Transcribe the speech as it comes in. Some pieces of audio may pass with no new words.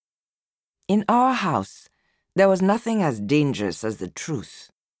In our house, there was nothing as dangerous as the truth.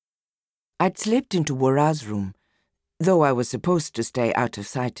 I'd slipped into Wura's room, though I was supposed to stay out of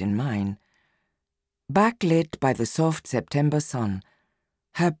sight in mine. Backlit by the soft September sun,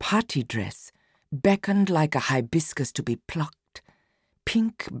 her party dress beckoned like a hibiscus to be plucked,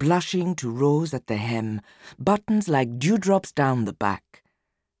 pink blushing to rose at the hem, buttons like dewdrops down the back,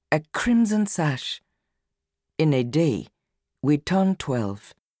 a crimson sash. In a day, we turned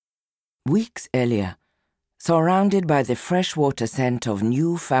 12. Weeks earlier, surrounded by the freshwater scent of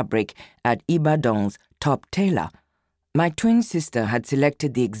new fabric at Ibadan's top tailor, my twin sister had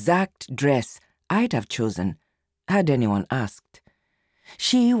selected the exact dress I'd have chosen, had anyone asked.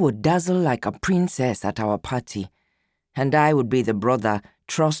 She would dazzle like a princess at our party, and I would be the brother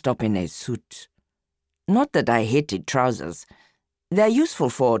trussed up in a suit. Not that I hated trousers. They're useful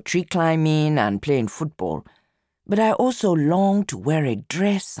for tree climbing and playing football, but I also longed to wear a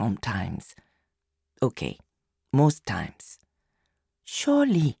dress sometimes. Okay, most times.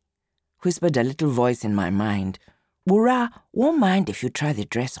 Surely, whispered a little voice in my mind, Wura won't mind if you try the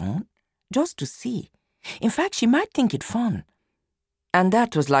dress on, just to see. In fact, she might think it fun. And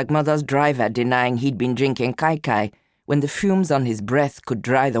that was like Mother's driver denying he'd been drinking kai-kai when the fumes on his breath could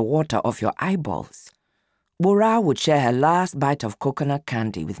dry the water off your eyeballs. Wura would share her last bite of coconut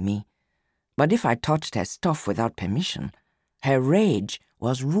candy with me. But if I touched her stuff without permission, her rage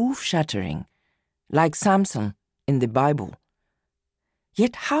was roof-shattering, like Samson in the Bible.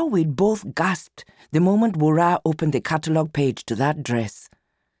 Yet how we'd both gasped the moment Wura opened the catalogue page to that dress.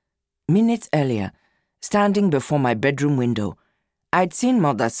 Minutes earlier, standing before my bedroom window, I'd seen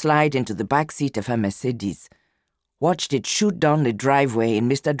Mother slide into the back seat of her Mercedes, watched it shoot down the driveway in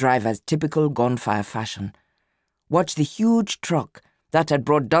Mr. Driver's typical gunfire fashion, watched the huge truck that had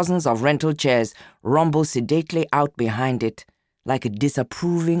brought dozens of rental chairs rumble sedately out behind it like a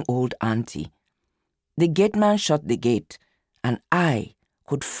disapproving old auntie. The gateman shut the gate, and I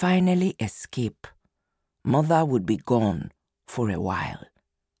could finally escape. Mother would be gone for a while.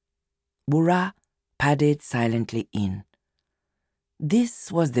 Wura padded silently in.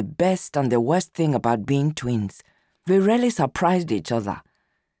 This was the best and the worst thing about being twins. We rarely surprised each other.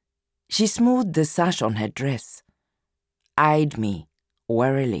 She smoothed the sash on her dress, eyed me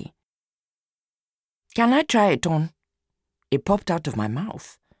warily. Can I try it on? It popped out of my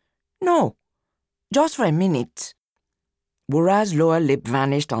mouth. No, just for a minute. Wura's lower lip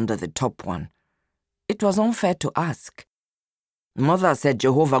vanished under the top one. It was unfair to ask. Mother said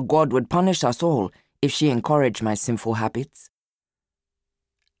Jehovah God would punish us all if she encouraged my sinful habits.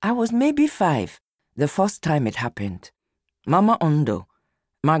 I was maybe 5 the first time it happened. Mama Andoh,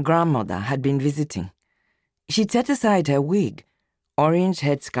 my grandmother, had been visiting. She'd set aside her wig, orange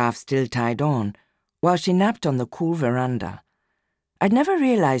headscarf still tied on, while she napped on the cool veranda. I'd never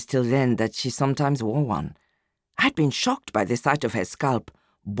realized till then that she sometimes wore one. I'd been shocked by the sight of her scalp,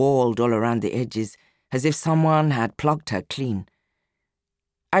 bald all around the edges, as if someone had plucked her clean.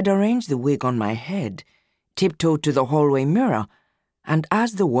 I'd arranged the wig on my head, tiptoed to the hallway mirror, and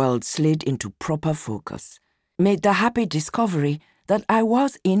as the world slid into proper focus, made the happy discovery that I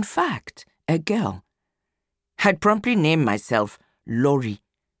was, in fact, a girl. I'd promptly named myself Lori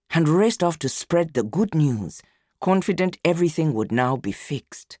and raced off to spread the good news, confident everything would now be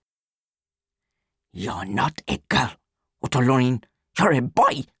fixed. You're not a girl, Otolorin. You're a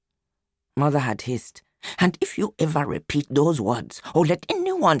boy, Mother had hissed. And if you ever repeat those words or let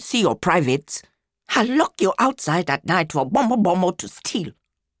anyone see your privates, I'll lock you outside at night for Bombo to steal.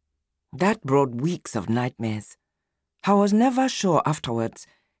 That brought weeks of nightmares. I was never sure afterwards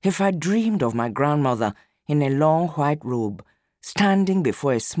if I dreamed of my grandmother in a long white robe, standing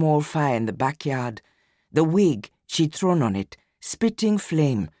before a small fire in the backyard, the wig she'd thrown on it, spitting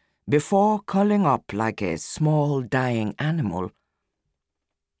flame, before curling up like a small dying animal.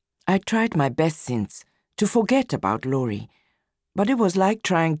 I tried my best since to forget about Lori, but it was like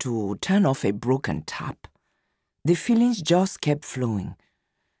trying to turn off a broken tap. The feelings just kept flowing.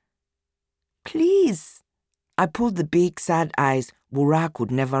 Please, I pulled the big sad eyes Wura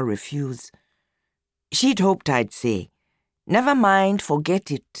could never refuse. She'd hoped I'd say, never mind,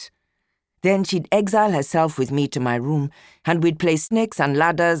 forget it. Then she'd exile herself with me to my room, and we'd play snakes and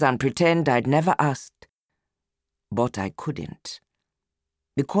ladders and pretend I'd never asked. But I couldn't.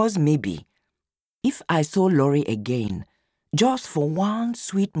 Because maybe, if I saw Lori again, just for one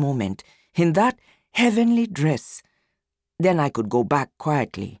sweet moment, in that heavenly dress, then I could go back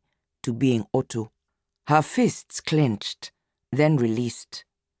quietly to being Otto. Her fists clenched, then released.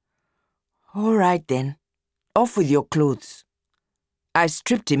 All right then, off with your clothes. I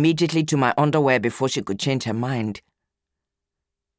stripped immediately to my underwear before she could change her mind.